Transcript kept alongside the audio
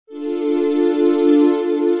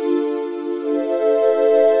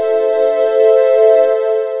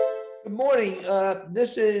morning.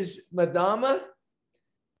 This is Madama,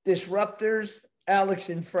 Disruptors, Alex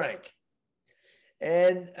and Frank.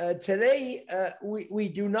 And today we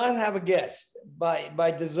do not have a guest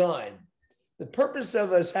by design. The purpose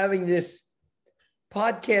of us having this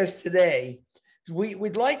podcast today is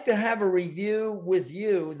we'd like to have a review with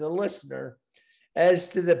you, the listener, as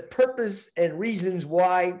to the purpose and reasons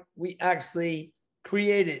why we actually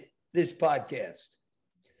created this podcast.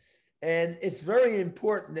 And it's very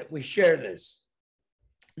important that we share this.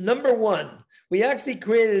 Number one, we actually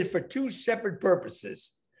created it for two separate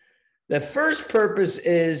purposes. The first purpose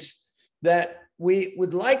is that we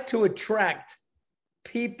would like to attract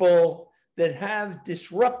people that have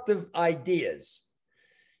disruptive ideas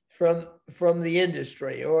from the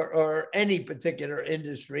industry or any particular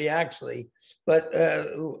industry, actually. But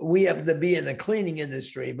we happen to be in the cleaning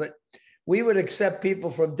industry, but we would accept people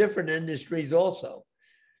from different industries also.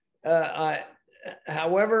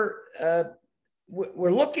 However,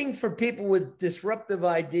 we're looking for people with disruptive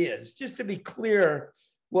ideas. Just to be clear,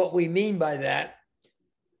 what we mean by that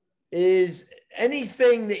is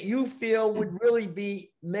anything that you feel would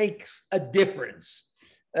really makes a difference,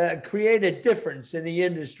 create a difference in the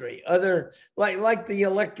industry. Other like the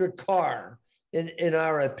electric car, in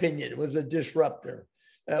our opinion, was a disruptor.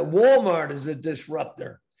 Walmart is a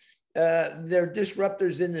disruptor. They're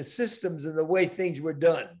disruptors in the systems and the way things were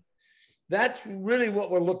done. That's really what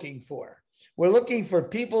we're looking for. We're looking for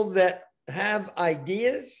people that have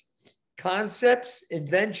ideas, concepts,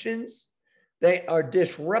 inventions. They are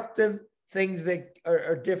disruptive things that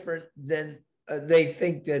are different than they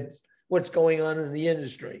think that what's going on in the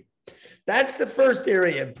industry. That's the first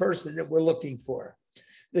area of person that we're looking for.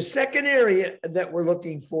 The second area that we're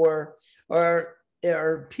looking for are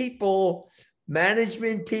people,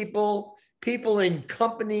 management people, people in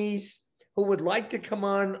companies who would like to come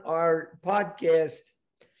on our podcast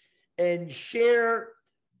and share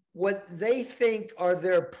what they think are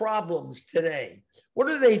their problems today. What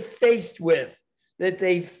are they faced with that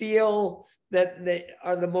they feel that they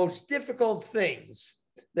are the most difficult things,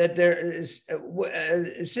 that there is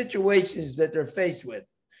situations that they're faced with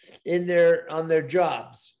on their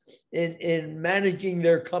jobs, in managing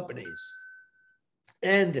their companies.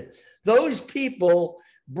 And those people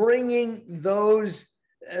bringing those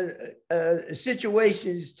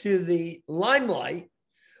situations to the limelight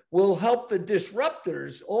will help the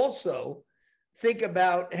disruptors also think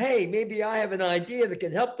about, hey, maybe I have an idea that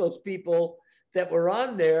can help those people that were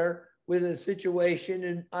on there with a situation,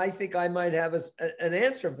 and I think I might have an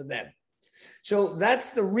answer for them. So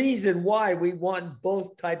that's the reason why we want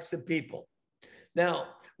both types of people. Now,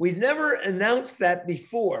 we've never announced that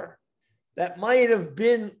before. That might have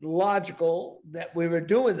been logical that we were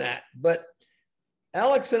doing that, but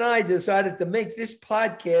Alex and I decided to make this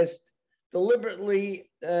podcast deliberately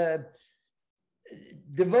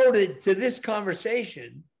devoted to this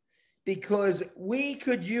conversation because we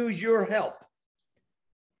could use your help.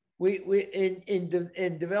 We in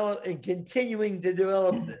continuing to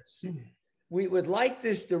develop this. We would like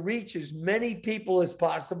this to reach as many people as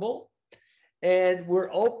possible, and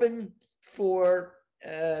we're open for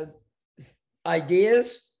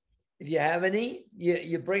ideas. If you have any,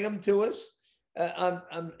 you bring them to us.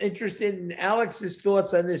 I'm interested in Alex's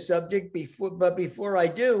thoughts on this subject. Before I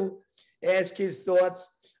do ask his thoughts,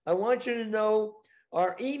 I want you to know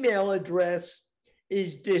our email address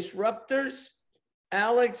is disruptors,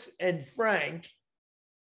 Alex and Frank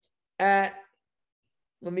at,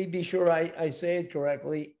 let me be sure I say it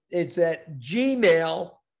correctly. It's at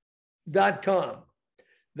gmail.com.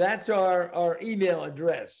 That's our email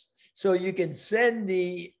address. So you can send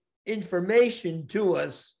the information to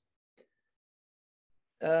us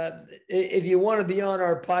if you want to be on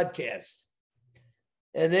our podcast.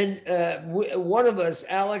 And then one of us,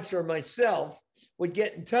 Alex or myself, would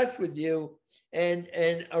get in touch with you and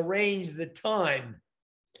arrange the time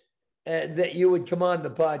that you would come on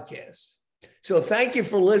the podcast. So thank you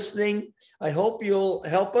for listening. I hope you'll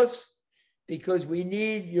help us because we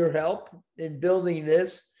need your help in building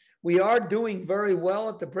this. We are doing very well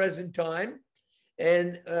at the present time.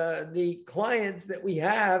 And the clients that we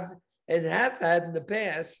have and have had in the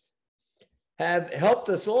past have helped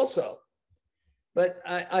us also. But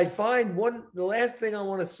I find the last thing I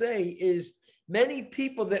want to say is many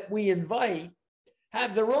people that we invite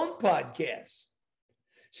have their own podcasts.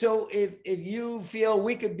 So if you feel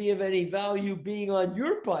we could be of any value being on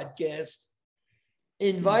your podcast,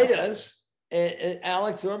 invite us,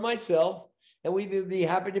 Alex or myself, and we would be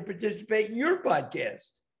happy to participate in your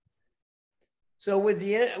podcast. So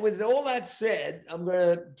with all that said, I'm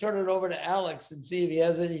going to turn it over to Alex and see if he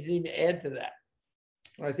has anything to add to that.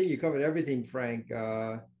 I think you covered everything, Frank.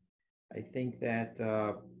 I think that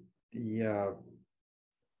the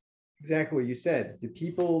exactly what you said, the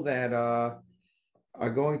people that are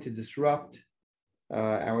going to disrupt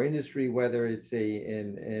our industry, whether it's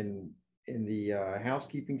in the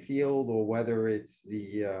housekeeping field or whether it's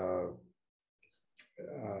the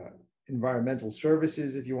environmental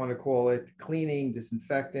services, if you want to call it, cleaning,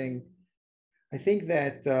 disinfecting. I think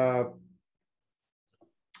that the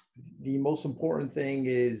most important thing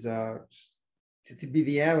is to be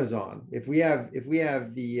the Amazon. If we have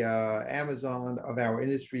the Amazon of our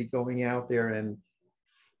industry going out there and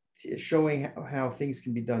showing how things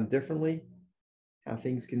can be done differently, how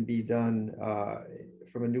things can be done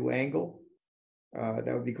from a new angle,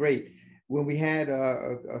 that would be great. When we had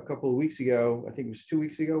a couple of weeks ago, I think it was 2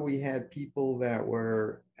 weeks ago, we had people that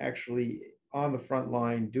were actually on the front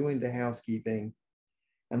line doing the housekeeping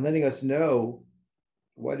and letting us know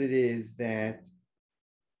what it is that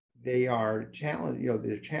they are challenged,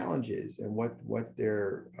 their challenges and what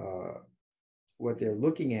they're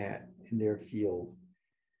looking at in their field.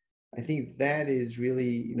 I think that is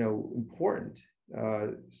really important,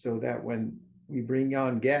 so that when we bring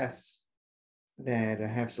on guests that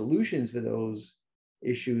have solutions for those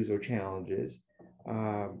issues or challenges,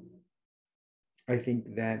 I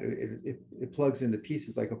think that it plugs into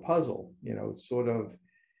pieces like a puzzle. It sort of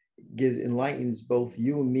enlightens both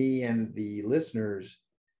you and me and the listeners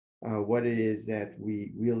what it is that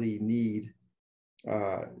we really need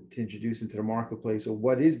to introduce into the marketplace, or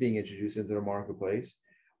what is being introduced into the marketplace,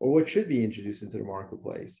 or what should be introduced into the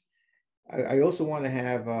marketplace. I also want to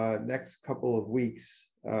have next couple of weeks,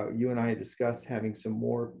 you and I discussed having some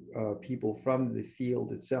more people from the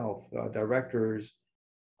field itself, directors,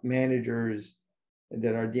 managers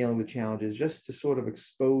that are dealing with challenges, just to sort of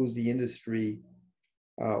expose the industry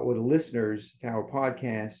or the listeners to our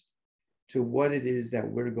podcast to what it is that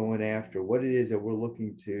we're going after, what it is that we're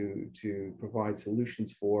looking to provide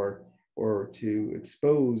solutions for, or to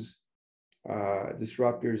expose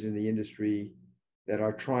disruptors in the industry that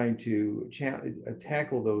are trying to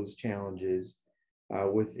tackle those challenges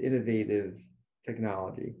with innovative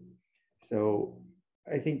technology. So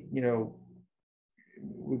I think,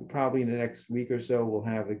 we probably in the next week or so, we'll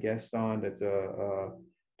have a guest on that's a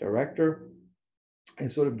director, and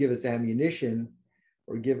sort of give us ammunition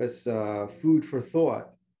or give us food for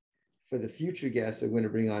thought for the future guests that we're going to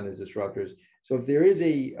bring on as disruptors. So if there is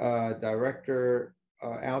a director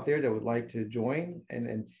out there that would like to join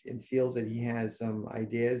and feels that he has some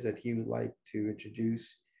ideas that he would like to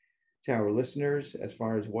introduce to our listeners as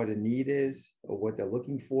far as what a need is, or what they're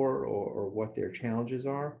looking for, or what their challenges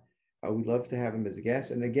are, we'd love to have him as a guest.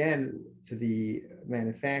 And again, to the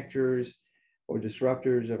manufacturers or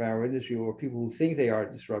disruptors of our industry, or people who think they are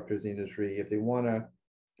disruptors in the industry, if they want to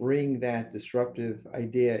bring that disruptive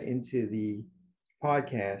idea into the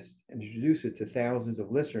podcast and introduce it to thousands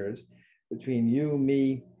of listeners, between you,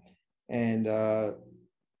 me, and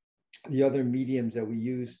the other mediums that we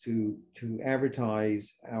use to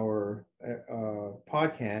advertise our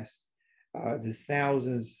podcast, there's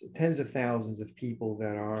thousands, tens of thousands of people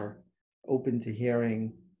that are open to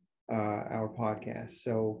hearing our podcast.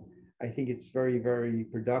 So I think it's very, very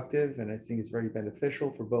productive, and I think it's very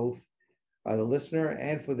beneficial for both the listener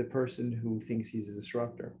and for the person who thinks he's a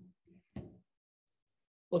disruptor.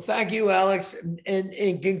 Well, thank you, Alex. And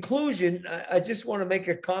in conclusion, I just want to make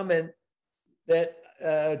a comment that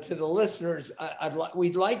to the listeners,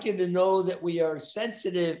 we'd like you to know that we are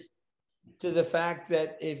sensitive to the fact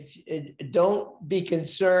that don't be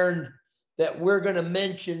concerned that we're going to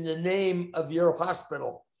mention the name of your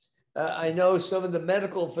hospital. I know some of the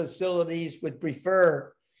medical facilities would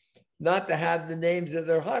prefer not to have the names of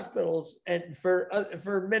their hospitals, and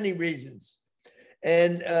for many reasons.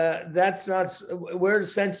 And that's not, we're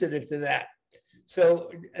sensitive to that. So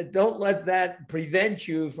don't let that prevent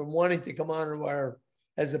you from wanting to come on our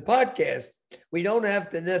as a podcast. We don't have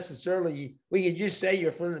to necessarily, we can just say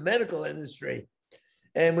you're from the medical industry,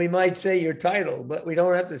 and we might say your title, but we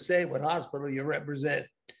don't have to say what hospital you represent,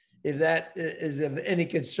 if that is of any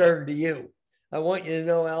concern to you. I want you to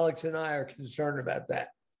know Alex and I are concerned about that.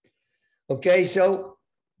 Okay, so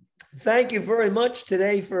thank you very much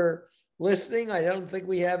today for listening. I don't think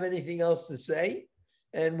we have anything else to say,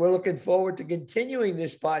 and we're looking forward to continuing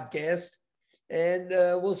this podcast, and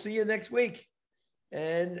we'll see you next week.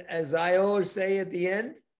 And as I always say at the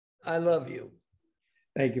end, I love you.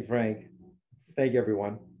 Thank you, Frank. Thank you,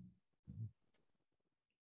 everyone.